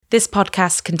This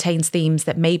podcast contains themes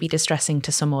that may be distressing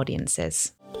to some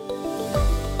audiences.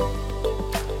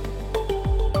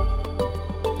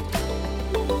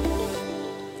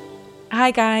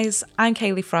 Hi guys, I'm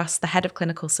Kayleigh Frost, the Head of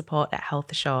Clinical Support at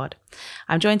Health Assured.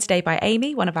 I'm joined today by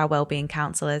Amy, one of our wellbeing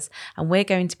counsellors, and we're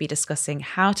going to be discussing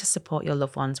how to support your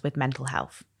loved ones with mental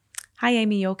health. Hi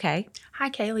Amy, you okay? Hi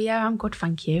Kayleigh, yeah, I'm good,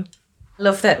 thank you.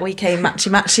 Love that we came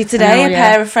matchy-matchy today,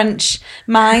 pair of French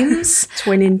mimes.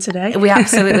 Twinning today. We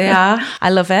absolutely are. I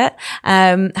love it.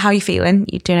 How are you feeling?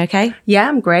 You doing okay? Yeah,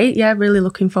 I'm great. Yeah, really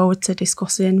looking forward to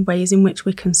discussing ways in which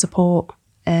we can support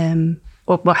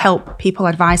or help people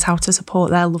advise how to support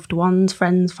their loved ones,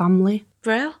 friends, family.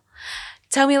 Brill.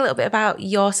 Tell me a little bit about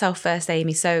yourself first,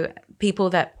 Amy. So people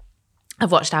that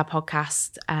have watched our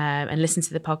podcast and listened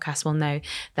to the podcast will know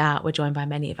that we're joined by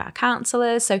many of our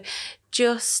counsellors. So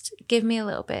just give me a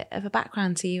little bit of a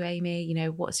background to you, Amy. You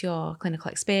know, what's your clinical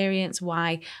experience?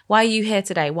 Why are you here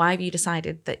today? Why have you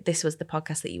decided that this was the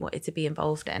podcast that you wanted to be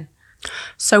involved in?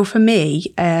 So for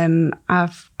me,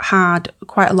 I've had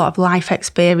quite a lot of life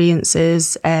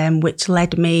experiences which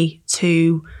led me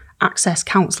to access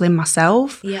counselling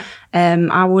myself. Yeah.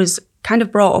 I was kind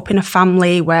of brought up in a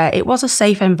family where it was a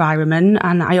safe environment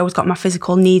and I always got my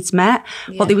physical needs met,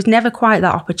 but there was never quite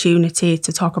that opportunity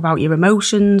to talk about your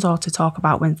emotions or to talk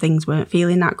about when things weren't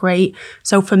feeling that great.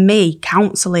 So for me,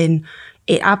 counselling,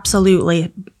 it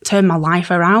absolutely turned my life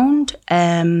around.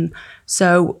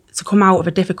 So to come out of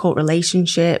a difficult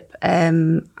relationship,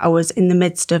 I was in the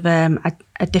midst of a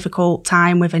difficult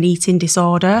time with an eating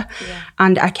disorder,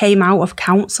 and I came out of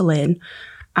counselling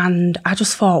and I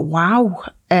just thought, wow,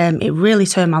 it really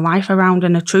turned my life around,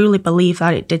 and I truly believe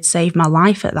that it did save my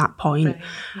life at that point. Right.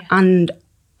 Yeah. And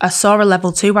I saw a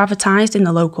level 2 advertised in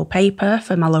the local paper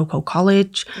for my local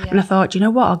college, and I thought, you know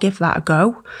what, I'll give that a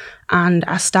go. And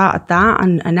I started that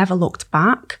and I never looked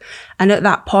back. And at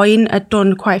that point, I'd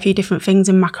done quite a few different things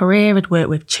in my career. I'd worked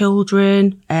with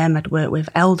children, I'd worked with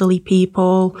elderly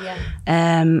people.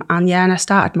 And I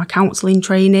started my counselling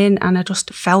training, and I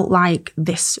just felt like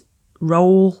this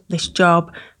role, this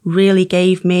job really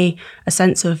gave me a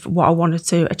sense of what I wanted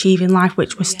to achieve in life,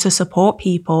 which was to support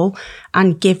people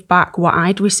and give back what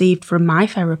I'd received from my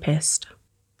therapist.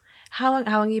 How long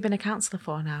have you been a counsellor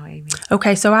for now, Amy?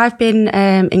 Okay, so I've been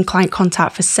in client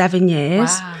contact for 7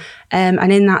 years. Wow.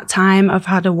 And in that time, I've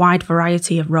had a wide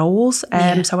variety of roles.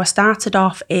 So I started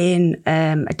off in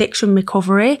addiction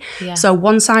recovery. Yeah. So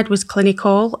one side was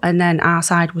clinical and then our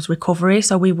side was recovery.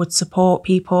 So we would support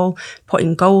people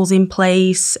putting goals in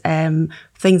place,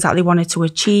 things that they wanted to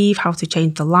achieve, how to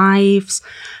change their lives.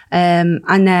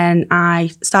 And then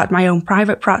I started my own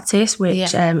private practice,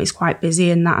 which is quite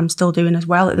busy and that I'm still doing as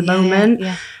well at the moment.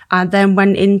 Yeah. And then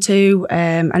went into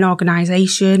an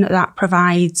organisation that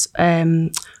provides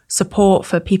support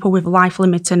for people with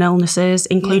life-limiting illnesses,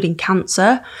 including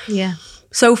cancer. Yeah.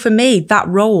 So for me, that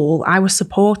role, I was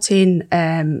supporting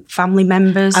family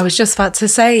members. I was just about to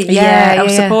say, I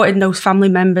was supporting those family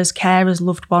members, carers,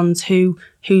 loved ones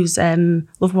whose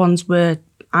loved ones were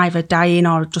either dying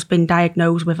or just been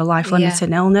diagnosed with a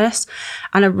life-limiting illness.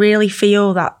 And I really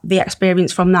feel that the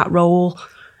experience from that role,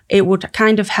 it would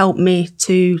kind of help me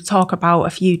to talk about a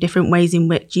few different ways in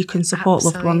which you can support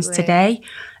loved ones today.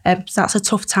 So that's a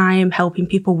tough time, helping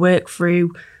people work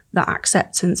through that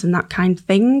acceptance and that kind of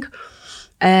thing.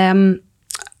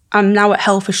 I'm now at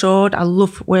Health Assured. I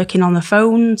love working on the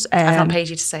phones. I've not paid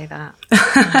you to say that.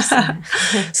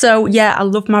 So I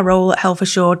love my role at Health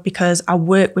Assured because I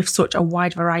work with such a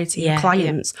wide variety of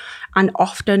clients. And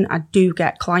often I do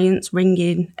get clients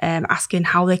ringing, asking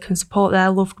how they can support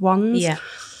their loved ones.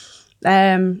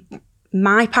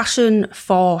 My passion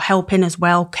for helping as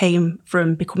well came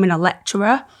from becoming a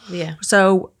lecturer.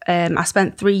 So I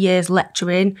spent 3 years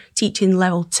lecturing, teaching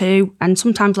level 2 and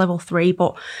sometimes level 3,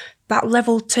 but that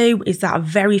level 2 is that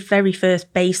very, very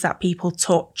first base that people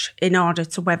touch in order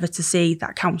to whether to see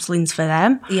that counselling's for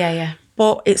them.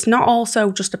 But it's not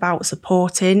also just about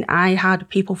supporting. I had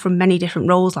people from many different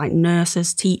roles like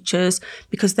nurses, teachers,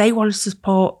 because they wanted to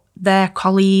support their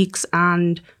colleagues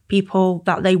and people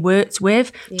that they worked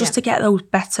with just to get those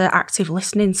better active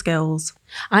listening skills.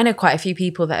 I know quite a few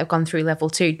people that have gone through level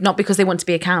 2, not because they want to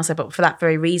be a counsellor, but for that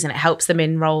very reason. It helps them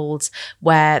in roles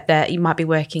where you might be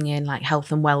working in like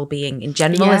health and wellbeing in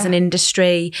general as an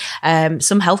industry.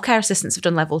 Some healthcare assistants have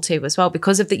done level 2 as well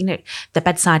because of the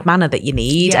bedside manner that you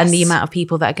need and the amount of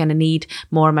people that are going to need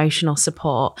more emotional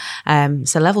support.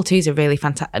 So level 2 is a really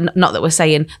fantastic, not that we're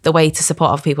saying the way to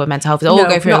support other people with mental health is all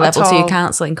go through a level 2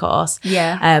 counselling course.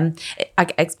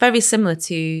 It's very similar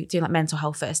to doing like mental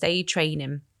health first aid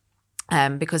training.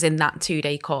 Because in that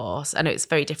 2-day course, I know it's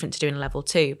very different to doing a level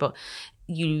 2, but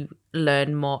you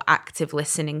learn more active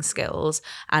listening skills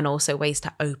and also ways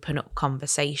to open up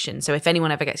conversation. So if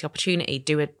anyone ever gets the opportunity,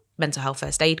 do a mental health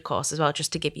first aid course as well,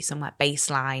 just to give you some like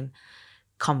baseline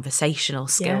conversational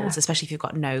skills, especially if you've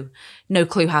got no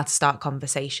clue how to start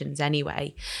conversations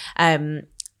anyway.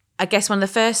 I guess one of the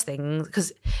first things,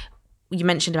 because you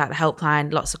mentioned about the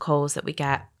helpline, lots of calls that we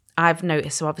get, I've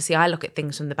noticed, so obviously I look at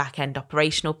things from the back end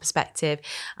operational perspective.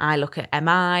 I look at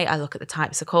MI, I look at the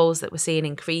types of calls that we're seeing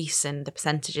increase and the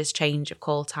percentages change of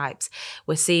call types.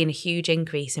 We're seeing a huge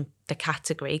increase in the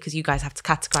category, because you guys have to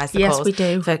categorise the calls we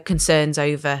do. for concerns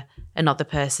over another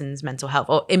person's mental health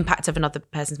or impact of another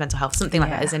person's mental health, something like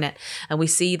that, isn't it? And we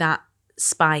see that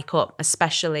spike up,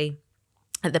 especially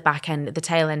at the back end, at the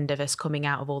tail end of us coming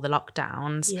out of all the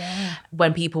lockdowns,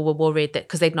 when people were worried that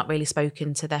because they'd not really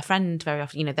spoken to their friend very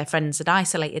often, their friends had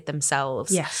isolated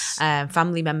themselves,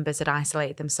 family members had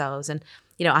isolated themselves. And,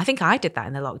 I think I did that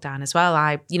in the lockdown as well.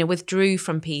 I, withdrew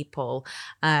from people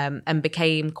and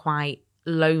became quite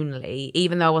lonely,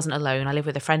 even though I wasn't alone. I lived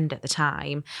with a friend at the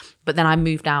time, but then I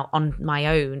moved out on my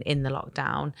own in the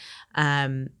lockdown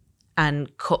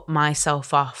and cut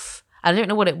myself off. I don't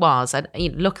know what it was.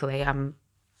 Luckily, I'm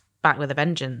back with a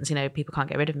vengeance. People can't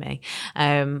get rid of me.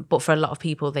 But for a lot of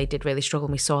people, they did really struggle.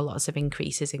 We saw lots of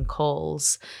increases in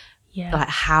calls. Like,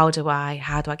 how do I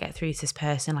get through to this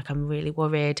person? Like, I'm really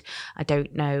worried. I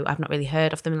don't know. I've not really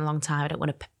heard of them in a long time. I don't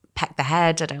want to peck their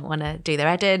head. I don't want to do their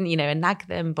head in, and nag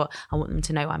them, but I want them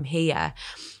to know I'm here.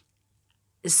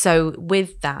 So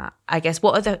with that, I guess,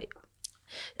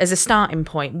 as a starting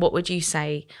point, what would you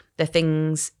say the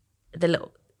things, the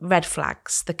little red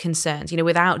flags, the concerns,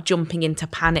 without jumping into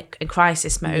panic and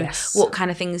crisis mode, what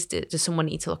kind of things does someone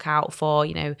need to look out for,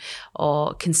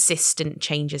 or consistent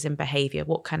changes in behaviour?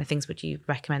 What kind of things would you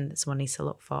recommend that someone needs to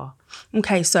look for?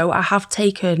 Okay, so I have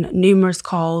taken numerous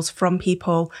calls from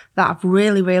people that have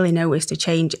really, really noticed a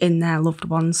change in their loved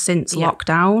ones since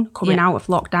lockdown, coming out of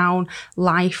lockdown,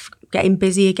 life getting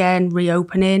busy again,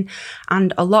 reopening.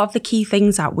 And a lot of the key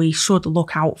things that we should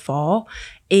look out for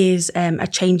is a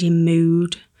change in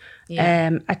mood,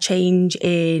 a change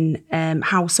in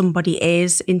how somebody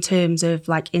is in terms of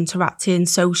like interacting,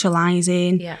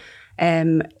 socialising.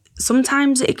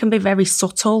 Sometimes it can be very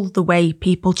subtle, the way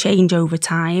people change over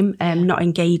time, not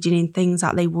engaging in things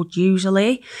that they would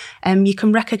usually. You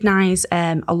can recognise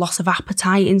a loss of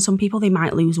appetite in some people. They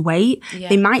might lose weight.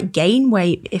 They might gain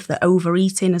weight if they're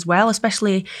overeating as well,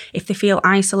 especially if they feel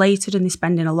isolated and they're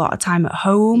spending a lot of time at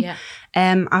home.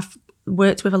 I've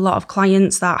worked with a lot of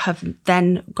clients that have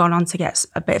then gone on to get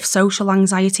a bit of social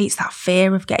anxiety. It's that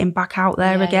fear of getting back out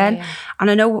there again. And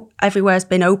I know everywhere's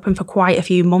been open for quite a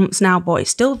few months now, but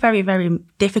it's still very, very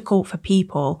difficult for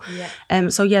people.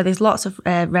 So there's lots of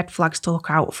red flags to look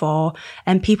out for.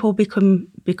 And people become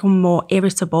more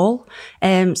irritable.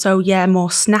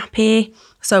 More snappy.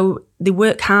 So they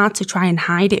work hard to try and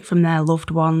hide it from their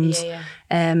loved ones.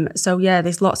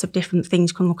 There's lots of different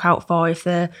things you can look out for. If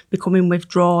they're becoming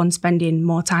withdrawn, spending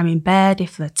more time in bed,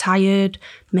 if they're tired,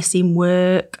 missing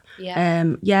work.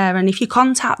 And if you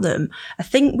contact them, I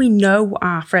think we know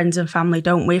our friends and family,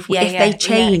 don't we? If they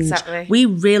change, we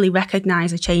really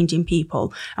recognise a change in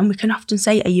people. And we can often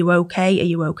say, are you okay? Are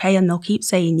you okay? And they'll keep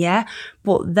saying, yeah.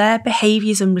 But their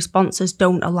behaviours and responses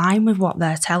don't align with what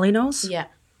they're telling us.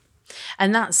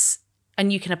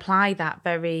 And you can apply that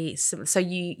so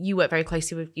you work very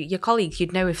closely with your colleagues.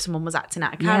 You'd know if someone was acting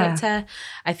out of character.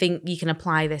 I think you can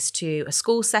apply this to a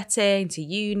school setting, to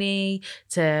uni,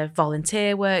 to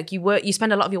volunteer work. You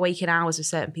spend a lot of your waking hours with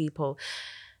certain people.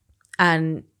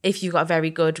 And if you've got a very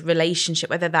good relationship,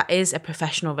 whether that is a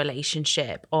professional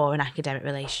relationship or an academic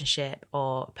relationship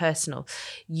or personal,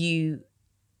 you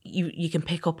can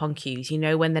pick up on cues,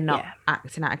 when they're not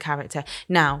acting out of character.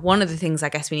 Now, one of the things I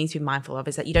guess we need to be mindful of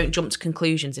is that you don't jump to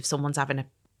conclusions if someone's having a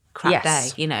crap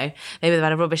day, Maybe they've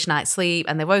had a rubbish night's sleep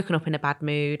and they're woken up in a bad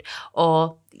mood,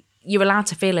 or you're allowed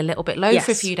to feel a little bit low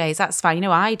for a few days. That's fine.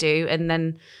 I do. And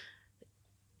then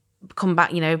come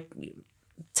back,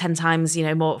 10 times,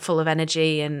 more full of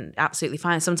energy and absolutely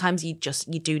fine. Sometimes you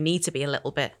do need to be a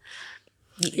little bit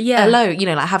alone,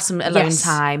 have some alone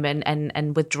time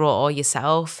and withdraw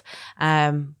yourself.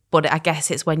 But I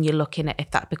guess it's when you're looking at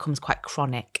if that becomes quite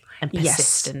chronic and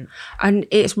persistent. And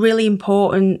it's really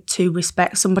important to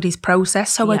respect somebody's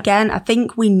process. So again, I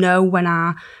think we know when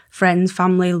our friends,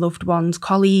 family, loved ones,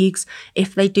 colleagues,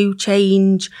 if they do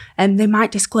change, and they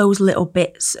might disclose little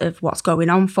bits of what's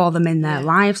going on for them in their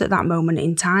lives at that moment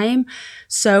in time.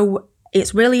 So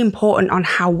it's really important on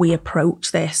how we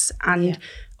approach this, and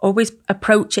always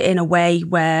approach it in a way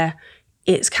where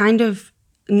it's kind of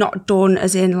not done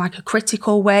as in like a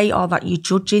critical way or that you're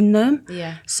judging them.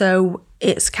 So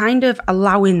it's kind of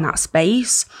allowing that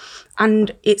space,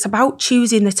 and it's about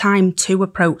choosing the time to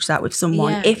approach that with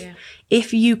someone.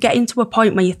 If you get into a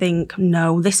point where you think,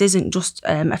 no, this isn't just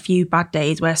a few bad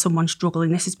days where someone's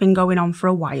struggling, this has been going on for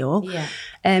a while,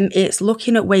 it's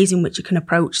looking at ways in which you can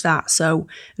approach that. So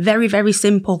very, very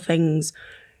simple things.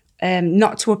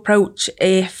 Not to approach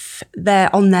if they're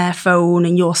on their phone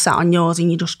and you're sat on yours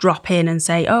and you just drop in and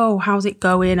say, oh, how's it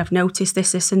going? I've noticed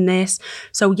this, this and this.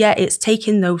 So it's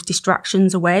taking those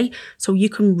distractions away so you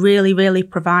can really, really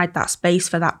provide that space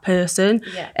for that person.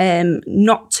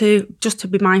 Just to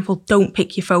be mindful, don't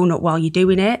pick your phone up while you're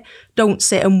doing it. Don't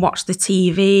sit and watch the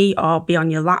TV or be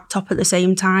on your laptop at the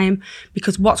same time,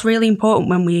 because what's really important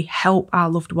when we help our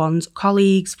loved ones,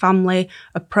 colleagues, family,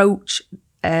 approach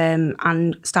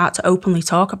and start to openly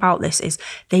talk about this is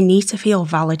they need to feel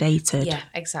validated. Yeah,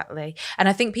 exactly. And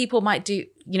I think people might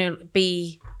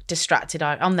be distracted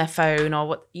on their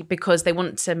phone because they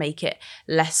want to make it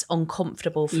less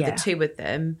uncomfortable for the two of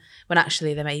them, when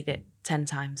actually they made it 10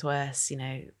 times worse,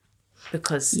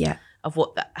 because of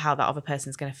how that other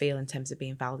person's going to feel in terms of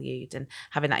being valued and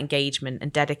having that engagement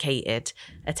and dedicated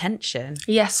attention.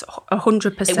 Yes,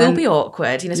 100%. It will be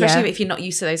awkward, especially if you're not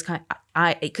used to those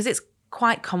because it's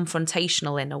quite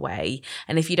confrontational in a way,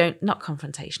 and if you don't, not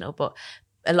confrontational, but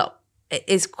it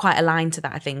is quite aligned to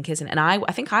that, I think, isn't it? And I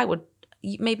think I would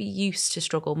maybe used to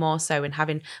struggle more so in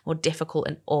having more difficult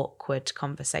and awkward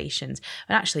conversations,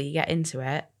 and actually you get into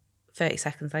it 30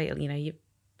 seconds later,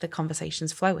 the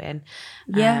conversation's flowing.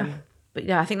 But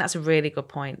I think that's a really good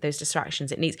point. Those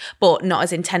distractions, it needs, but not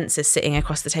as intense as sitting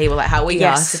across the table like how we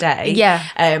are today.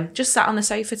 Just sat on the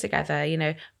sofa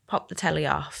together, pop the telly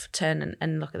off, turn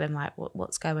and look at them like,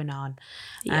 what's going on?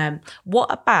 What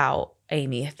about,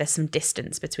 Amy, if there's some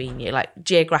distance between you, like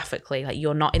geographically, like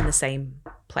you're not in the same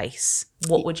place,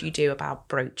 what would you do about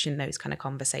broaching those kind of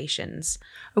conversations?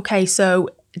 Okay, so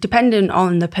depending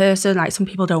on the person, like some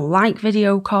people don't like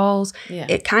video calls,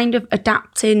 it kind of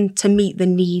adapting to meet the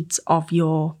needs of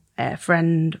your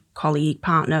friend, colleague,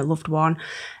 partner, loved one.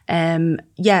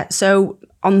 So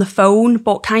on the phone,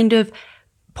 but kind of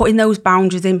putting those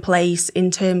boundaries in place in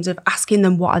terms of asking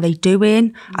them, what are they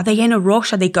doing? Are they in a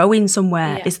rush? Are they going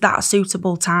somewhere? Is that a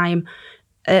suitable time?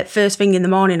 First thing in the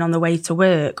morning on the way to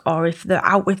work, or if they're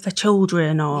out with the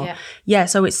children, or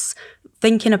so it's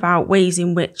thinking about ways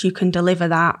in which you can deliver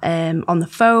that on the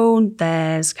phone.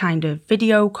 There's kind of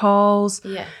video calls.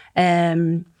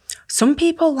 Some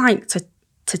people like to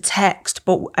text,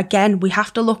 but again, we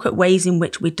have to look at ways in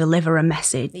which we deliver a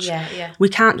message. We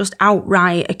can't just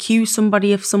outright accuse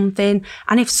somebody of something.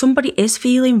 And if somebody is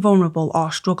feeling vulnerable or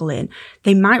struggling,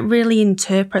 they might really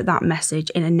interpret that message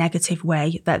in a negative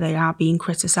way, that they are being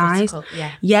criticised.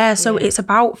 So it's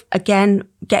about, again,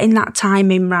 getting that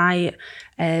timing right,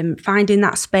 finding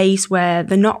that space where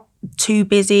they're not too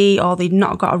busy or they've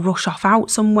not got to rush off out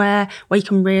somewhere, where you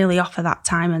can really offer that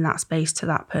time and that space to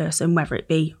that person, whether it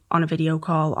be on a video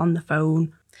call, on the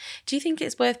phone. Do you think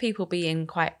it's worth people being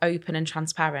quite open and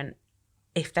transparent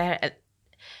if they're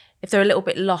a little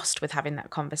bit lost with having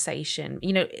that conversation?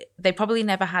 They probably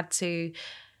never had to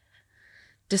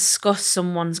discuss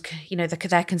someone's,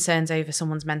 their concerns over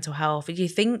someone's mental health. Do you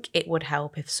think it would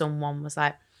help if someone was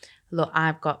like, look,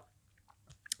 I've got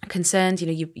concerned,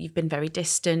 you've been very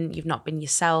distant, you've not been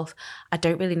yourself, I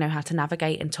don't really know how to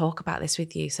navigate and talk about this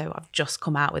with you, so I've just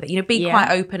come out with it. Be quite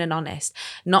open and honest,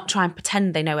 not try and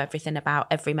pretend they know everything about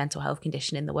every mental health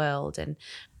condition in the world, and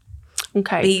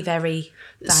be very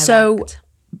direct. So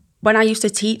when I used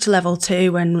to teach level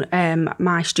 2 and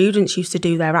my students used to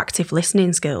do their active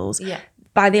listening skills,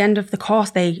 by the end of the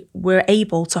course they were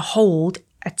able to hold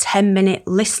a 10-minute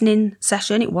listening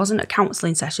session. It wasn't a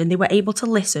counselling session. They were able to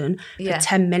listen for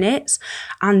 10 minutes.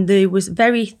 And there was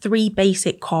 3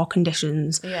 basic core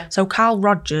conditions. So Carl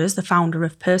Rogers, the founder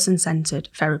of person-centred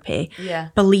therapy,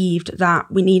 believed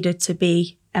that we needed to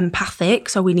be empathic.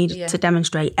 So we needed to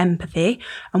demonstrate empathy.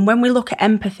 And when we look at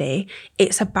empathy,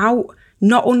 it's about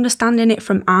not understanding it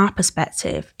from our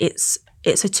perspective.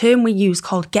 It's a term we use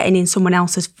called getting in someone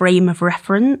else's frame of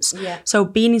reference. So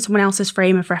being in someone else's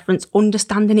frame of reference,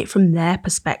 understanding it from their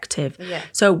perspective.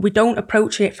 So we don't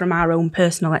approach it from our own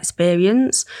personal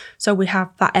experience. So we have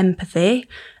that empathy.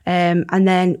 And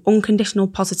then unconditional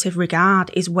positive regard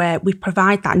is where we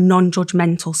provide that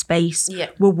non-judgmental space.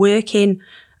 We're working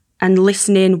and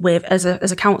listening with, as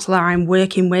a counsellor, I'm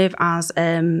working with, as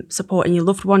supporting your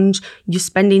loved ones, you're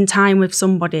spending time with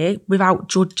somebody without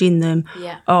judging them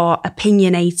or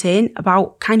opinionating,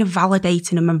 about kind of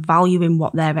validating them and valuing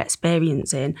what they're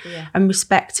experiencing and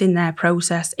respecting their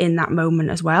process in that moment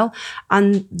as well.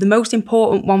 And the most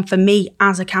important one for me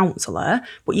as a counsellor,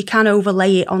 but you can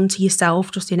overlay it onto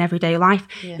yourself just in everyday life,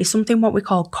 is something what we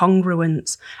call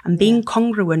congruence. And being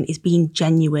congruent is being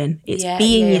genuine. It's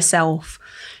being yourself.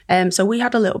 So we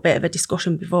had a little bit of a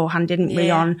discussion beforehand, didn't we,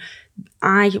 on,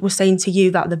 I was saying to you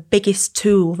that the biggest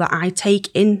tool that I take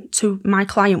into my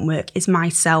client work is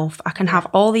myself. I can have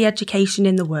all the education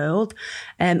in the world,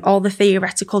 all the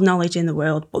theoretical knowledge in the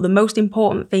world, but the most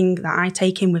important thing that I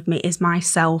take in with me is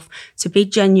myself, to be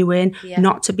genuine,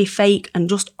 not to be fake, and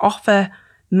just offer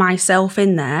myself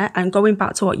in there. And going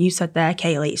back to what you said there,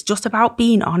 Kayleigh, it's just about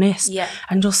being honest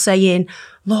and just saying,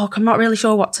 look, I'm not really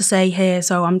sure what to say here,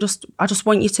 so I just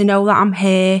want you to know that I'm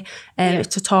here to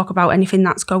talk about anything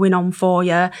that's going on for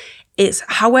you. It's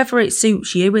however it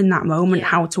suits you in that moment,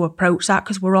 how to approach that,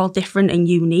 because we're all different and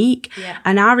unique.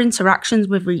 And our interactions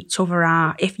with each other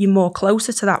are, if you're more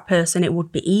closer to that person, it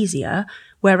would be easier.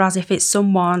 Whereas if it's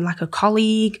someone like a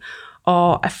colleague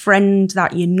or a friend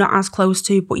that you're not as close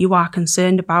to, but you are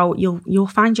concerned about, you'll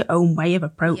find your own way of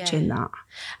approaching that.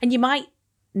 And you might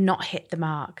not hit the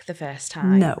mark the first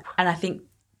time. No. And I think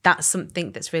that's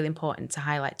something that's really important to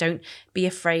highlight. Don't be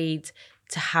afraid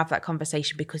to have that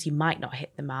conversation because you might not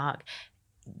hit the mark.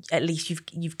 At least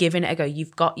you've given it a go.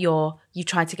 You've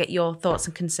tried to get your thoughts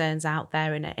and concerns out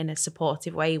there in a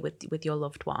supportive way with your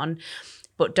loved one.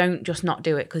 But don't just not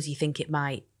do it because you think it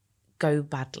might go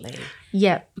badly.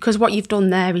 Yeah, because what you've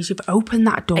done there is you've opened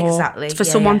that door for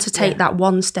someone to take that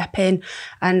one step in.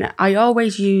 And I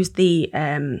always use the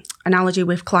analogy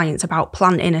with clients about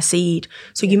planting a seed.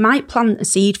 So you might plant a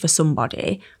seed for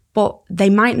somebody, but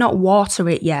they might not water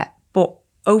it yet, but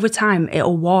over time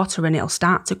it'll water and it'll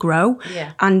start to grow.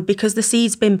 And because the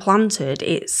seed's been planted,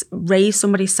 it's raised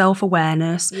somebody's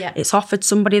self-awareness, it's offered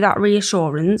somebody that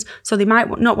reassurance. So they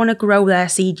might not want to grow their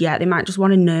seed yet, they might just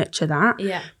want to nurture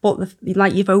that. But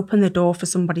like, you've opened the door for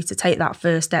somebody to take that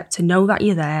first step, to know that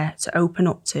you're there, to open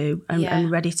up to, and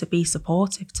ready to be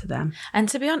supportive to them. And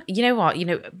to be honest, you know what,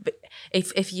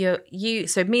 if you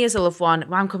so me as a loved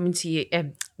one, I'm coming to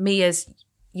you, me as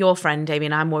your friend, Amy,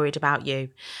 and I'm worried about you,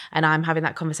 and I'm having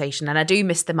that conversation, and I do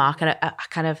miss the mark, and I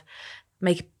kind of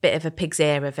make a bit of a pig's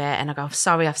ear of it, and I go,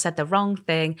 sorry, I've said the wrong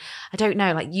thing. I don't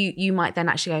know, like you might then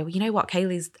actually go, well, you know what,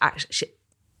 Kayleigh's actually,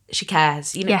 she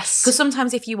cares, Yes. Because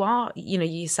sometimes if you are,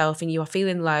 yourself, and you are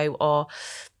feeling low or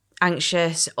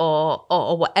anxious or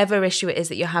whatever issue it is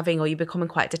that you're having, or you're becoming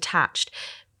quite detached,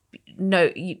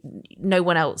 no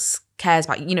one else cares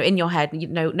about you. In your head,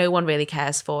 no one really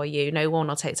cares for you. No one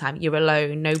will take time. You're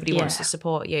alone. Nobody wants to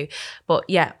support you. But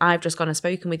I've just gone and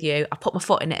spoken with you. I put my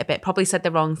foot in it a bit, probably said the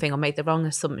wrong thing or made the wrong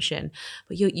assumption.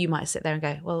 But you might sit there and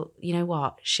go, well, you know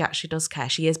what? She actually does care.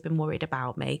 She has been worried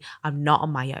about me. I'm not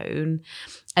on my own.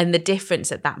 And the difference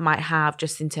that might have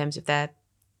just in terms of their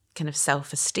kind of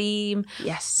self-esteem.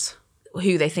 Yes.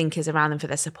 Who they think is around them for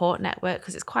their support network,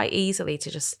 because it's quite easily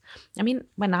to just,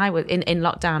 when I was in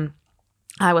lockdown,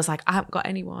 I was like, I haven't got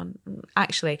anyone.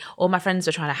 Actually, all my friends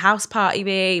were trying to house party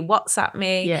me, WhatsApp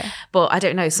me. But I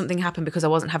don't know, something happened because I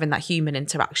wasn't having that human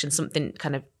interaction, something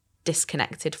kind of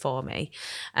disconnected for me.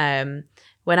 When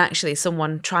actually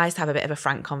someone tries to have a bit of a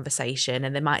frank conversation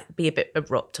and they might be a bit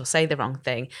abrupt or say the wrong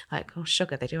thing, like, oh,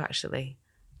 sugar, they do actually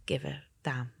give a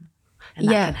damn. And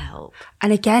that can help.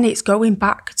 And again, it's going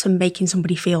back to making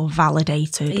somebody feel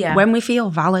validated. When we feel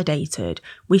validated,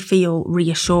 we feel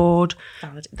reassured.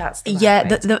 That's the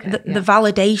the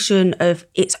validation of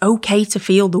it's okay to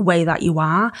feel the way that you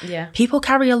are. People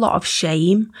carry a lot of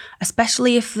shame,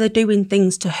 especially if they're doing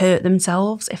things to hurt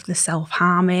themselves, if they're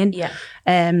self-harming.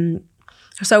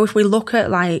 So if we look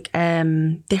at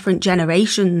different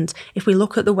generations, if we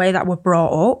look at the way that we're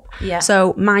brought up,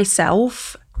 so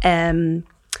myself,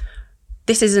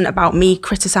 this isn't about me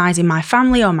criticising my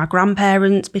family or my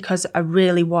grandparents, because I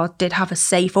really did have a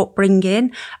safe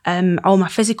upbringing. All my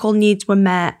physical needs were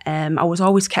met. I was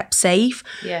always kept safe.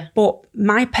 But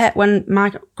when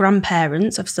my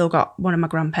grandparents, I've still got one of my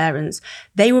grandparents,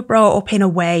 they were brought up in a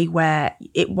way where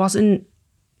it wasn't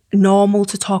normal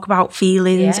to talk about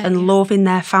feelings and love in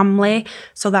their family.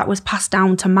 So that was passed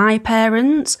down to my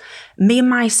parents. Me and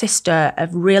my sister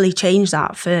have really changed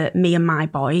that for me and my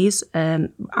boys.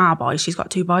 Our boys, she's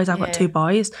got 2 boys, I've got 2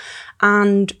 boys.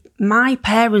 And my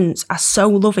parents are so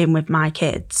loving with my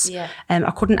kids. Yeah.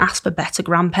 I couldn't ask for better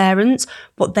grandparents,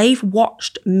 but they've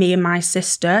watched me and my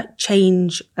sister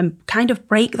change and kind of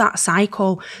break that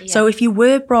cycle. Yeah. So if you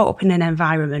were brought up in an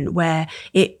environment where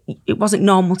it wasn't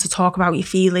normal to talk about your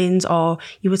feelings, or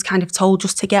you was kind of told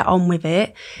just to get on with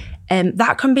it,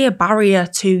 that can be a barrier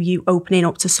to you opening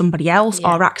up to somebody else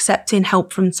or accepting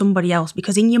help from somebody else,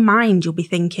 because in your mind you'll be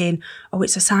thinking, oh,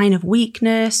 it's a sign of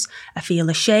weakness, I feel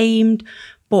ashamed.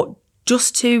 But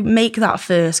just to make that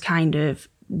first kind of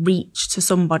reach to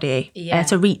somebody,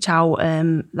 to reach out,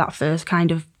 that first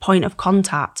kind of point of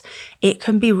contact, it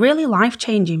can be really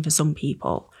life-changing for some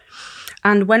people.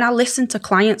 And when I listen to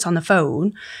clients on the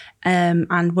phone,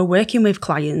 and we're working with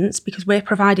clients because we're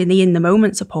providing the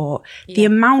in-the-moment support, the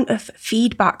amount of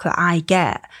feedback that I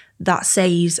get that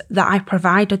says that I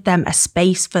provided them a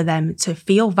space for them to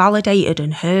feel validated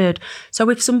and heard. So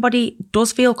if somebody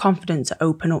does feel confident to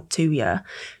open up to you,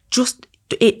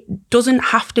 it doesn't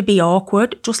have to be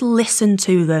awkward. Just listen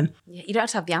to them. Yeah, you don't have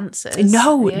to have the answers.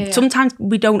 No, sometimes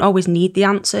we don't always need the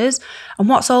answers. And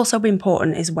what's also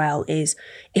important as well is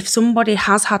if somebody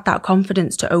has had that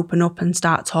confidence to open up and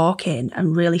start talking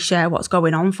and really share what's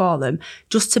going on for them,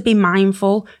 just to be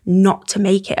mindful not to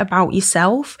make it about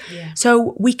yourself. Yeah.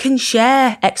 So we can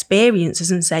share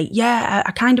experiences and say, yeah,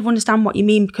 I kind of understand what you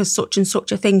mean because such and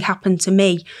such a thing happened to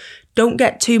me. Don't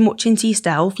get too much into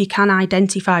yourself. You can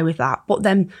identify with that, but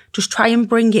then just try and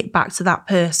bring it back to that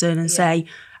person and say,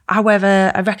 however,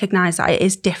 I recognise that it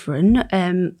is different,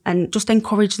 and just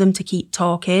encourage them to keep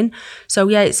talking. So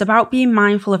it's about being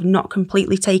mindful of not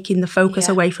completely taking the focus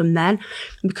away from them,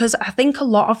 because I think a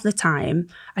lot of the time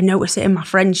I notice it in my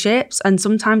friendships, and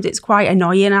sometimes it's quite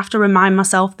annoying. I have to remind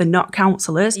myself they're not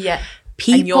counsellors. Yeah,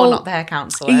 and you're not their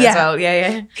counsellor as well.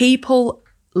 Yeah. People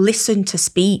listen to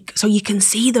speak, so you can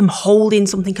see them holding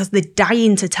something because they're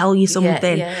dying to tell you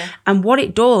something. And what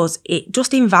it does, it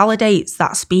just invalidates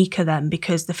that speaker then,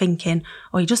 because they're thinking,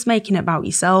 oh, you're just making it about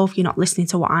yourself, you're not listening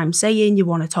to what I'm saying, you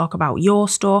want to talk about your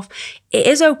stuff. It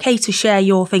is okay to share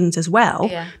your things as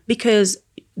well, because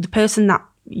the person that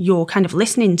you're kind of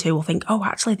listening to will think, oh,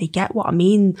 actually they get what I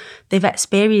mean, they've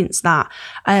experienced that.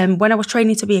 When I was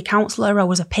training to be a counsellor, I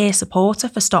was a peer supporter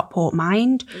for Stockport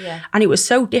Mind, and it was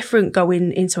so different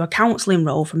going into a counselling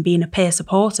role from being a peer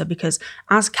supporter, because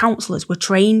as counsellors we're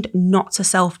trained not to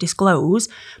self-disclose,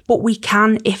 but we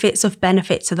can if it's of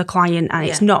benefit to the client and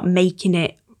it's not making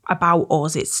it about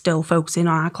us, it's still focusing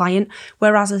on our client.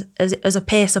 Whereas as a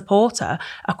peer supporter,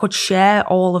 I could share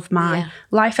all of my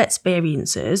life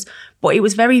experiences, but it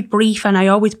was very brief, and I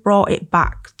always brought it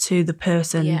back to the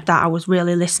person that I was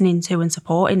really listening to and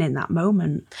supporting in that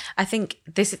moment. I think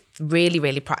this is really,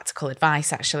 really practical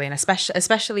advice, actually, and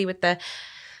especially with the.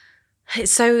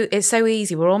 It's so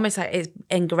easy. We're almost like it's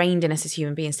ingrained in us as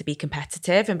human beings to be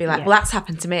competitive and be like, well, that's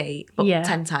happened to me, but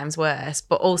 10 times worse.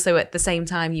 But also at the same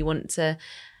time, you want to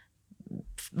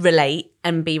relate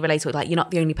and be relatable. Like, you're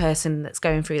not the only person that's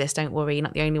going through this. Don't worry, you're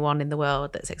not the only one in the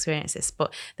world that's experienced this.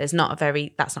 But that's not a very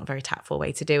tactful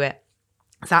way to do it.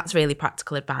 So that's really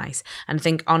practical advice. And I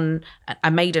think I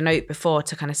made a note before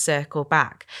to kind of circle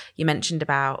back. You mentioned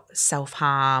about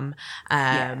self-harm,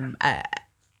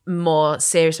 more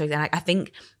serious ways. And I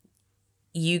think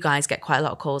you guys get quite a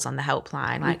lot of calls on the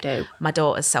helpline. Like, we do. My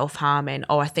daughter's self-harming,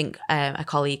 or I think a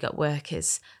colleague at work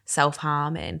is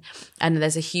self-harming. And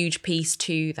there's a huge piece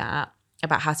to that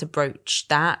about how to broach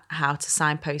that, how to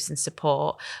signpost and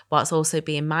support, whilst also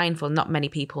being mindful. Not many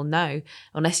people know,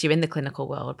 unless you're in the clinical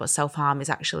world, but self-harm is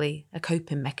actually a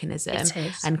coping mechanism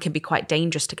and can be quite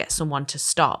dangerous to get someone to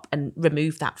stop and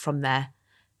remove that from their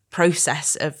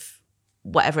process of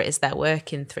whatever it is they're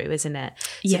working through, isn't it?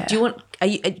 So do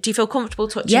you feel comfortable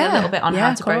touching a little bit on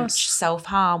how to broach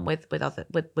self-harm with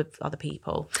other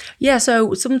people? Yeah,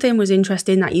 so something was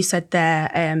interesting that you said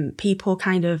there, people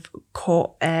kind of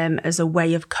cut as a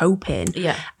way of coping.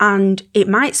 Yeah. And it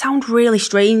might sound really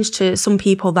strange to some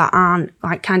people that aren't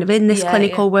like kind of in this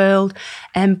clinical world,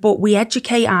 but we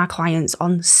educate our clients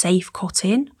on safe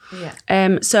cutting.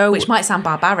 Yeah. Which might sound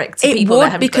barbaric to people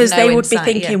that haven't, because they would be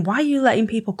thinking, why are you letting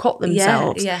people cut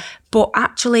themselves? Yeah. But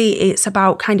actually it's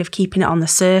about kind of keeping it on the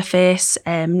surface,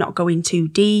 not going too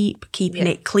deep, keeping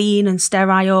it clean and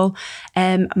sterile.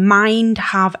 Mind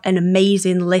have an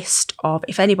amazing list of,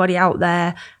 if anybody out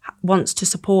there wants to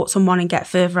support someone and get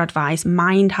further advice,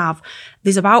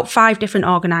 there's about 5 different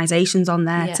organisations on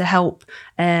there to help,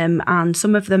 and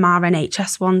some of them are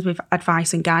NHS ones with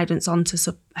advice and guidance on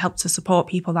to help to support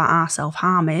people that are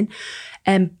self-harming.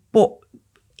 But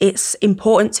it's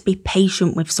important to be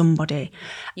patient with somebody.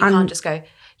 You can't just go,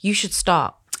 you should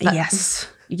stop. Yes.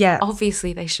 Yeah.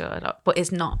 Obviously they should, but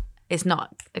it's not It's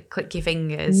not a click your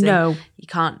fingers. No. You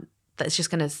can't, that's just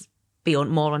going to be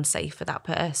more unsafe for that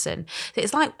person.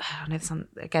 It's like, I know this sounds,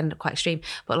 again, quite extreme,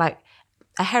 but like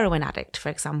a heroin addict, for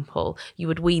example, you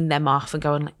would wean them off and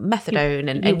go on like methadone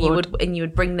and you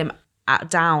would bring them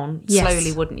down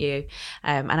slowly, wouldn't you?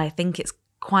 And I think it's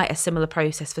quite a similar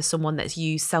process for someone that's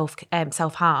used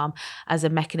self-harm as a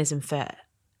mechanism for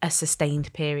a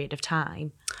sustained period of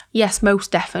time. Yes,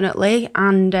 most definitely.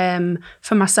 And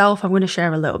for myself, I'm going to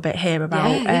share a little bit here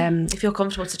about... if you're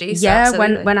comfortable to do so. Yeah,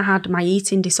 absolutely. when I had my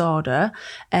eating disorder,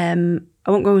 I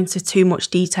won't go into too much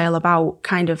detail about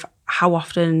kind of how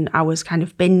often I was kind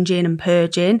of binging and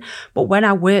purging. But when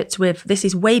I worked with, this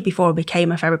is way before I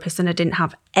became a therapist and I didn't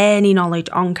have any knowledge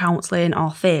on counselling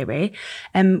or theory,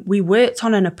 we worked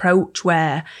on an approach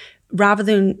where rather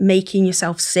than making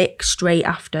yourself sick straight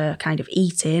after kind of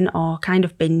eating or kind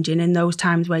of binging in those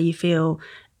times where you feel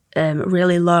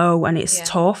really low and it's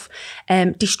tough,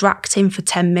 distracting for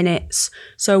 10 minutes.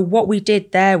 So what we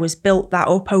did there was built that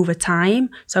up over time.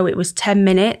 So it was 10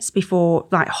 minutes before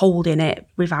like holding it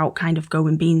without kind of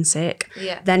being sick.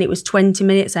 Yeah. Then it was 20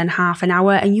 minutes, then half an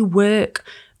hour, and you work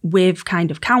with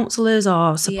kind of counsellors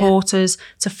or supporters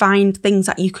to find things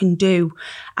that you can do.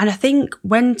 And I think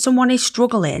when someone is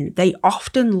struggling, they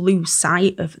often lose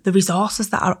sight of the resources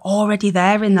that are already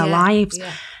there in their lives.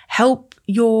 Yeah. Help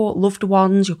your loved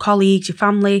ones, your colleagues, your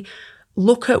family,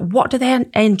 look at what do they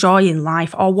enjoy in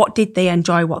life, or what did they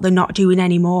enjoy, what they're not doing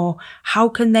anymore. How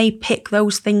can they pick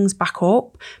those things back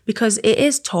up? Because it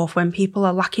is tough when people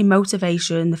are lacking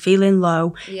motivation, they're feeling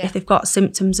low, if they've got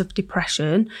symptoms of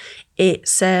depression.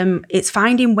 It's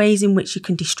finding ways in which you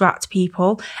can distract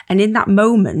people, and in that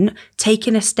moment,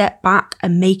 taking a step back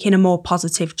and making a more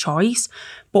positive choice.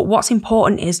 But what's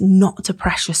important is not to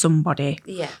pressure somebody.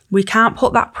 Yeah. We can't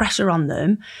put that pressure on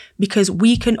them because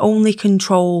we can only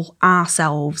control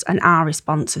ourselves and our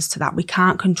responses to that. We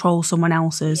can't control someone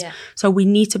else's. Yeah. So we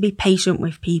need to be patient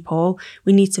with people.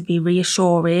 We need to be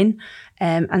reassuring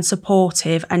and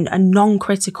supportive and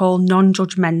non-critical,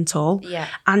 non-judgmental. Yeah.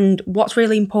 And what's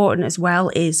really important as well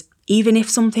is even if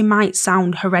something might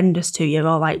sound horrendous to you,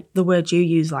 or like the word you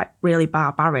use, like really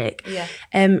barbaric,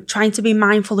 trying to be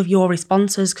mindful of your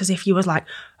responses, because if you was like,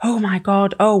 oh my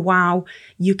God, oh wow,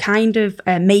 you kind of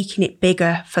making it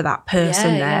bigger for that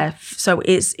person there. Yeah. So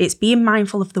it's being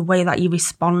mindful of the way that you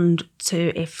respond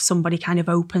to if somebody kind of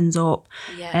opens up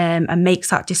and makes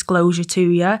that disclosure to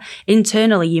you.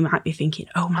 Internally, you might be thinking,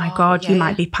 oh my God, you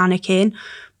might be panicking.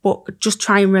 But just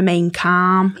try and remain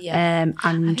calm. Yeah. And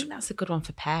I think that's a good one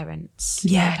for parents.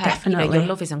 Yeah, definitely. You know, your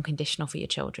love is unconditional for your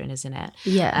children, isn't it?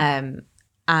 Yeah.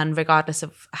 And regardless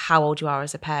of how old you are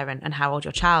as a parent and how old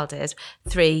your child is,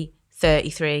 3,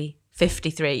 33,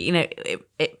 53, you know,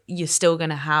 you're still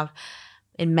going to have,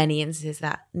 in many instances,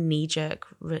 that knee-jerk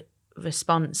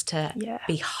response to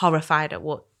be horrified at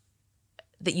what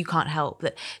that you can't help,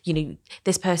 that, you know,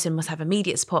 this person must have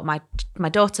immediate support. My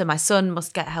daughter, my son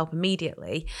must get help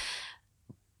immediately.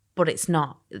 But it's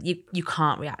not, you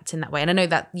can't react in that way. And I know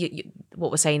that what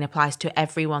we're saying applies to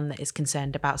everyone that is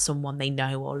concerned about someone they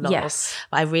know or love. Yes.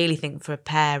 But I really think for a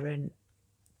parent,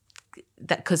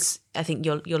 that, because I think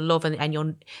your love and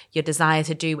your desire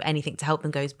to do anything to help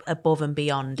them goes above and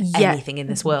beyond anything in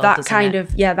this world. That kind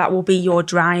of, that will be your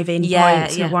driving point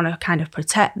to want to kind of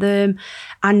protect them.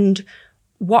 And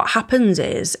what happens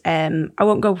is, I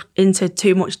won't go into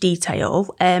too much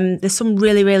detail. There's some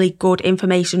really, really good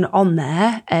information on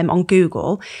there, on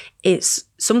Google. It's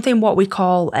something what we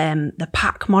call the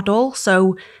PAC model.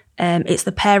 So it's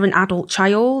the parent, adult,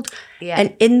 child. Yeah.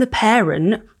 And in the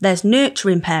parent, there's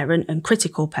nurturing parent and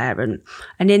critical parent.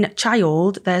 And in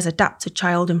child, there's adapted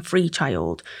child and free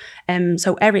child.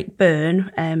 So Eric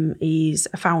Byrne, he's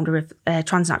a founder of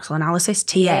Transactional Analysis,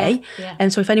 TA. Yeah.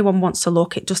 And so if anyone wants to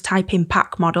look, just type in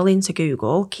PAC model into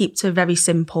Google. Keep to very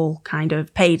simple kind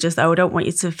of pages, though. I don't want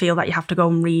you to feel that you have to go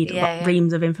and read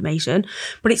reams of information.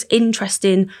 But it's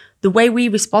interesting. The way we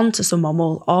respond to someone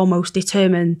will almost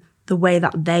determine the way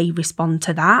that they respond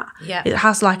to that. Yeah. It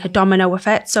has like a domino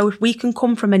effect. So if we can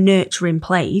come from a nurturing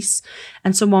place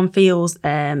and someone feels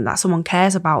that someone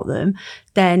cares about them,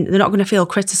 then they're not going to feel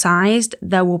criticised.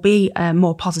 There will be a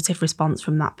more positive response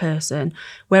from that person.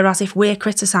 Whereas if we're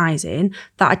criticising,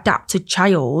 that adapted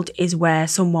child is where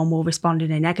someone will respond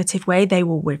in a negative way. They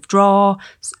will withdraw,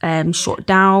 shut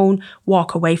down,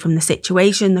 walk away from the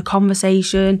situation, the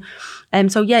conversation.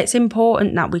 So it's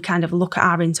important that we kind of look at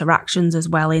our interactions as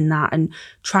well in that and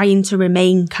trying to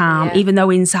remain calm, even though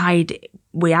inside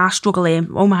we are struggling,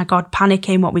 oh my God,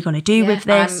 panicking, what are we going to do with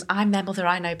this? I'm their mother,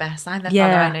 I know best. I'm their father,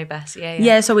 I know best.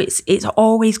 So it's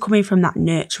always coming from that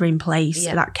nurturing place,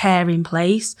 that caring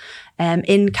place,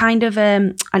 in kind of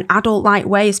an adult-like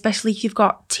way, especially if you've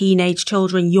got teenage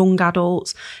children, young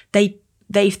adults.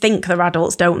 They think they're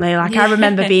adults, don't they? Like, I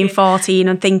remember being 14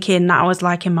 and thinking that I was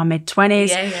like in my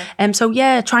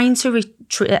mid-20s. Trying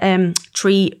to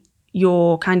treat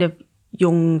your kind of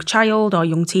young child or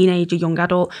young teenager, young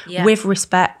adult with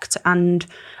respect, and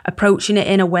approaching it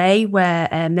in a way where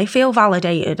they feel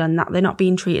validated and that they're not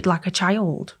being treated like a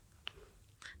child.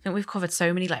 I think we've covered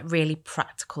so many like really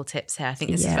practical tips here. I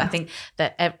think I think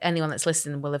that anyone that's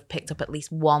listening will have picked up at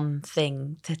least one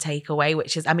thing to take away,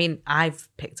 which is, I mean, I've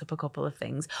picked up a couple of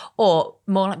things, or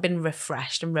more like been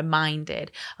refreshed and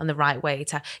reminded on the right way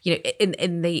to, you know,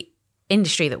 in the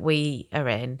industry that we are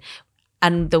in,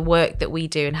 and the work that we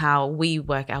do and how we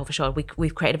work at Health Assured,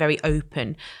 we've created a very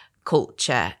open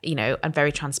culture, you know, and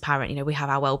very transparent. You know, we have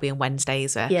our Wellbeing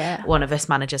Wednesdays where one of us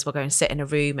managers will go and sit in a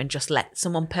room and just let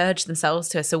someone purge themselves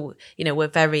to us. So, you know, we're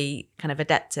very kind of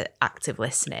adept at active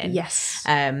listening. Yes.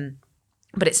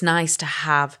 But it's nice to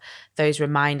have those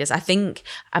reminders. I think,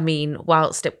 I mean,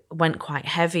 whilst it went quite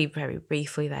heavy very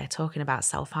briefly there, talking about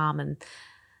self-harm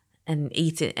and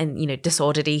eating and, you know,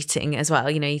 disordered eating as well,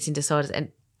 you know, eating disorders,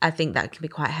 and I think that can be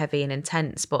quite heavy and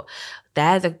intense, but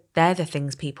they're the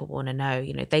things people want to know.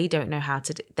 You know, they don't know how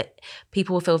to.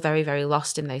 People will feel very, very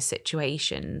lost in those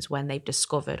situations when they've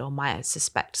discovered or might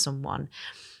suspect someone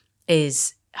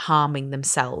is harming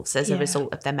themselves as a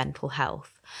result of their mental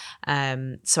health.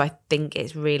 So I think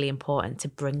it's really important to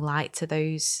bring light to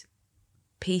those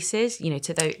pieces, you know,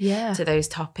 to those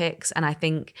topics. And I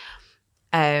think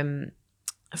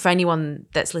for anyone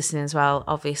that's listening as well,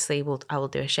 obviously I will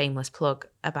do a shameless plug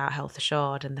about Health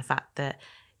Assured and the fact that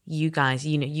you guys,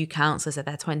 you know, you counsellors are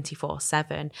there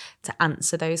 24/7 to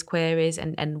answer those queries,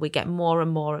 and we get more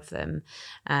and more of them.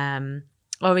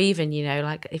 Or even, you know,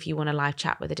 like if you want a live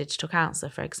chat with a digital counsellor,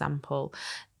 for example.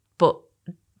 But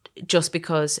just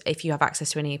because if you have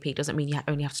access to an EAP doesn't mean you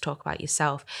only have to talk about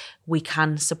yourself. We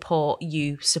can support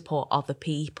other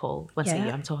people. When I say you,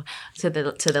 I'm talking to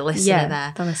the listener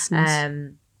there. The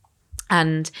listeners.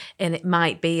 And it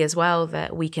might be as well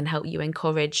that we can help you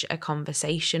encourage a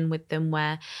conversation with them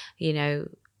where, you know,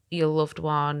 your loved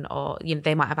one, or, you know,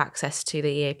 they might have access to the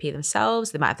EAP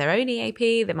themselves, they might have their own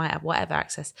EAP, they might have whatever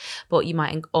access, but you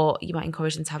might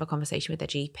encourage them to have a conversation with their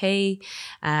GP.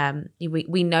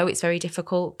 We know it's very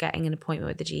difficult getting an appointment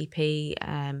with the GP,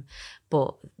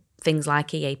 but things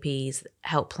like EAPs,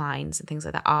 helplines and things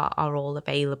like that are all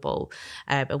available,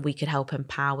 and we could help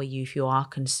empower you if you are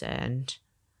concerned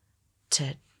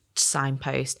to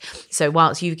signpost. So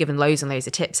whilst you've given loads and loads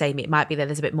of tips, Amy, it might be that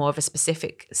there's a bit more of a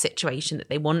specific situation that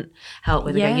they want help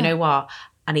with. They go, you know what,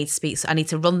 I need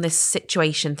to run this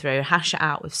situation through, hash it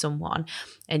out with someone.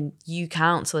 And you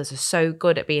counsellors are so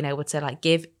good at being able to like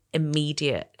give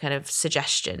immediate kind of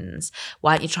suggestions.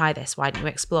 Why don't you try this? Why don't you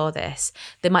explore this?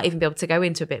 They might even be able to go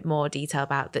into a bit more detail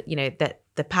about that, you know,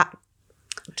 the PAT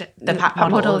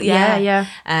model.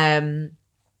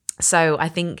 So I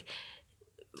think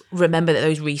remember that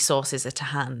those resources are to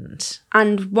hand.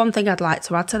 And one thing I'd like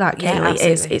to add to that, Kayleigh,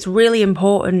 is it's really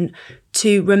important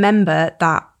to remember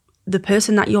that the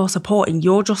person that you're supporting,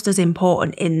 you're just as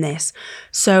important in this.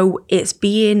 So it's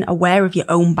being aware of your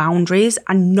own boundaries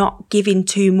and not giving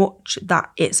too much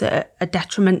that it's a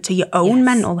detriment to your own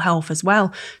mental health as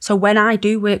well. So when I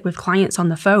do work with clients on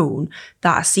the phone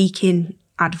that are seeking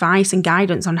advice and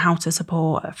guidance on how to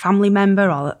support a family member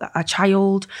or a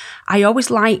child, I always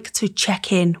like to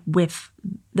check in with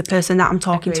the person that I'm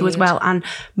talking to as well. And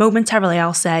momentarily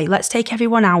I'll say, let's take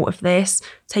everyone out of this,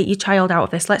 take your child out of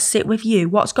this, let's sit with you.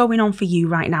 What's going on for you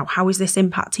right now? How is this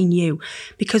impacting you?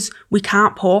 Because we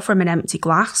can't pour from an empty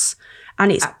glass.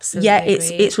 And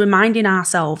it's reminding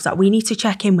ourselves that we need to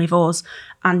check in with us.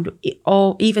 And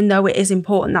even though it is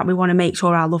important that we want to make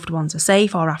sure our loved ones are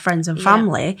safe or our friends and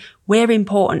family, we're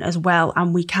important as well.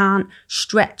 And we can't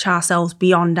stretch ourselves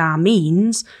beyond our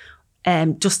means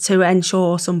just to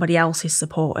ensure somebody else is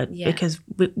supported, because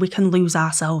we can lose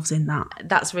ourselves in that.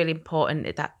 That's really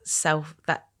important, that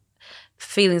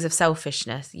feelings of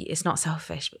selfishness. It's not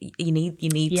selfish, but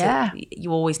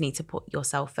you always need to put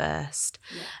yourself first.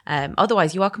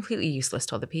 Otherwise you are completely useless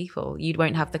to other people. You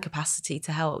won't have the capacity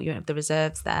to help. You won't have the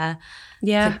reserves there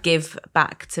to give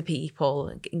back to people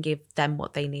and give them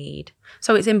what they need.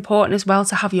 So it's important as well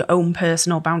to have your own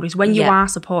personal boundaries. When you are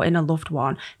supporting a loved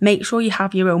one, make sure you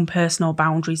have your own personal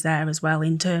boundaries there as well,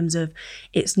 in terms of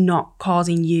it's not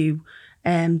causing you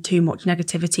too much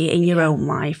negativity in your own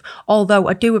life. Although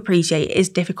I do appreciate it is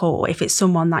difficult if it's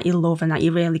someone that you love and that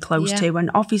you're really close to.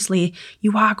 And obviously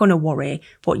you are going to worry.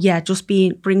 But yeah, just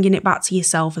bringing it back to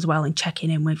yourself as well and checking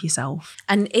in with yourself.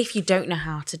 And if you don't know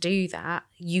how to do that,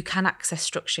 you can access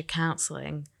structured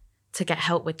counselling to get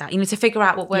help with that, to figure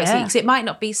out what works. Because it might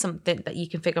not be something that you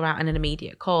can figure out in an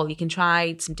immediate call. You can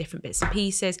try some different bits and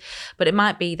pieces, but it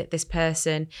might be that this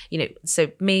person,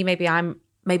 so maybe I'm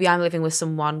living with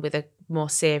someone with a more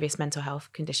serious mental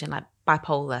health condition like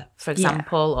bipolar, for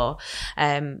example,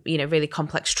 or, really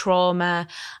complex trauma,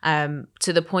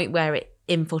 to the point where it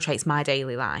infiltrates my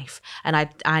daily life, and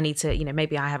I need to,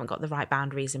 maybe I haven't got the right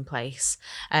boundaries in place,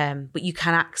 but you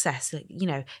can access,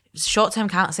 short-term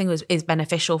counselling is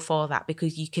beneficial for that,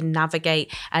 because you can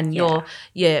navigate, and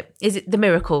is it the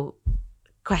miracle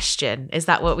question? Is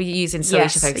that what we use in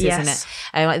solution focus, isn't it?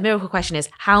 The miracle question is,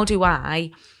 how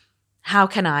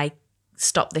can I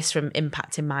stop this from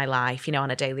impacting my life,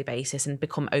 on a daily basis and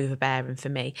become overbearing for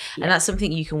me? And that's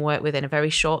something you can work with in a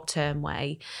very short-term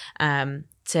way,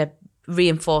 to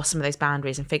reinforce some of those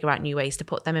boundaries and figure out new ways to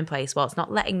put them in place while it's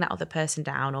not letting that other person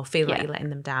down or feel like you're letting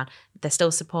them down. They're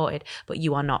still supported, but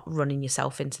you are not running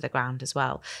yourself into the ground as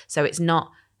well. So it's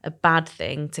not a bad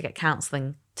thing to get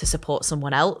counselling to support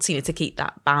someone else, to keep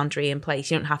that boundary in place.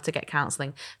 You don't have to get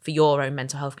counselling for your own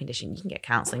mental health condition. You can get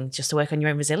counselling just to work on your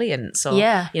own resilience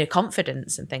or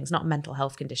confidence and things, not a mental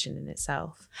health condition in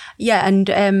itself. Yeah,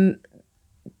 and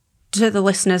to the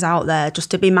listeners out there,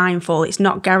 just to be mindful, it's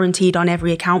not guaranteed on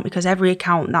every account, because every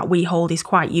account that we hold is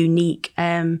quite unique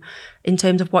in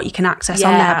terms of what you can access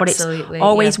on there. But it's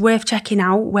always worth checking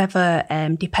out whether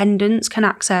dependents can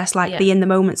access the in the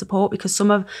moment support, because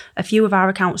a few of our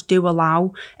accounts do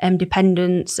allow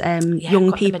dependents,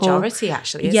 young people, the majority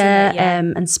actually, isn't it?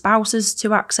 And spouses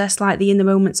to access the in the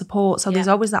moment support. So there's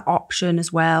always that option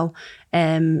as well.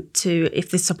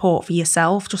 If there's support for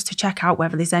yourself, just to check out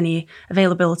whether there's any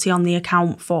availability on the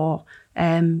account for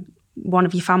one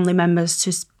of your family members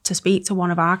to speak to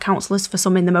one of our counsellors for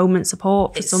some in the moment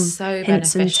support, for some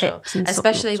hints beneficial. And tips, and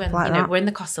especially when we're in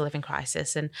the cost of living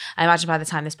crisis. And I imagine by the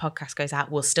time this podcast goes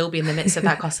out, we'll still be in the midst of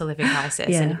that cost of living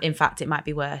crisis. And in fact, it might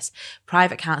be worse.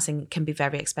 Private counselling can be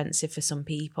very expensive for some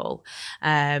people,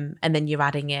 and then you're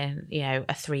adding in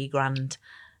a $3,000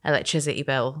 electricity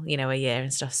bill, a year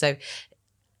and stuff. So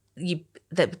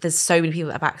there's so many people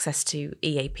that have access to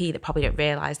EAP that probably don't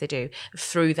realise they do,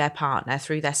 through their partner,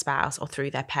 through their spouse, or through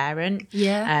their parent.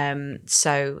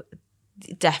 So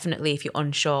definitely, if you're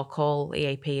unsure, call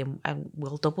EAP and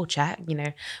we'll double check.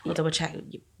 We'll double check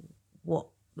what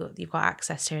you've got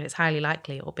access to, and it's highly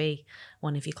likely it'll be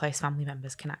one of your close family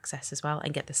members can access as well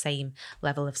and get the same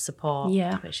level of support,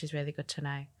 which is really good to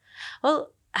know.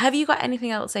 Well, have you got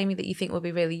anything else, Amy, that you think would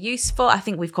be really useful? I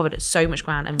think we've covered so much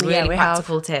ground and really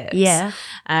practical tips.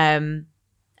 And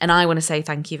I want to say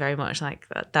thank you very much.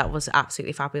 That was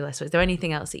absolutely fabulous. Was there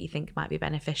anything else that you think might be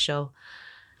beneficial?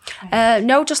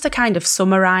 No, just to kind of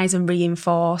summarise and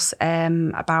reinforce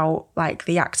about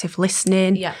the active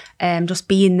listening, just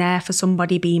being there for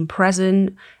somebody, being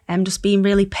present, and just being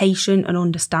really patient and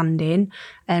understanding,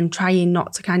 and trying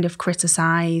not to kind of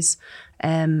criticise,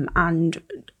 and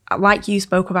like you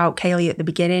spoke about, Kayleigh, at the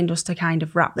beginning, just to kind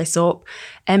of wrap this up,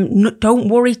 don't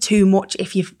worry too much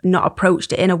if you've not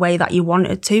approached it in a way that you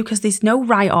wanted to, because there's no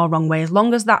right or wrong way. As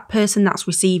long as that person that's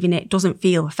receiving it doesn't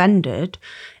feel offended,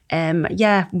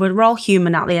 we're all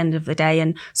human at the end of the day.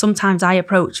 And sometimes I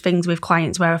approach things with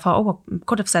clients where I thought, I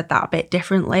could have said that a bit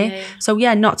differently. So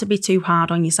not to be too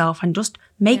hard on yourself, and just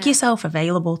make yourself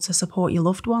available to support your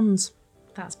loved ones.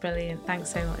 That's brilliant.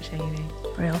 Thanks so much, Amy.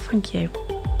 Real, thank you.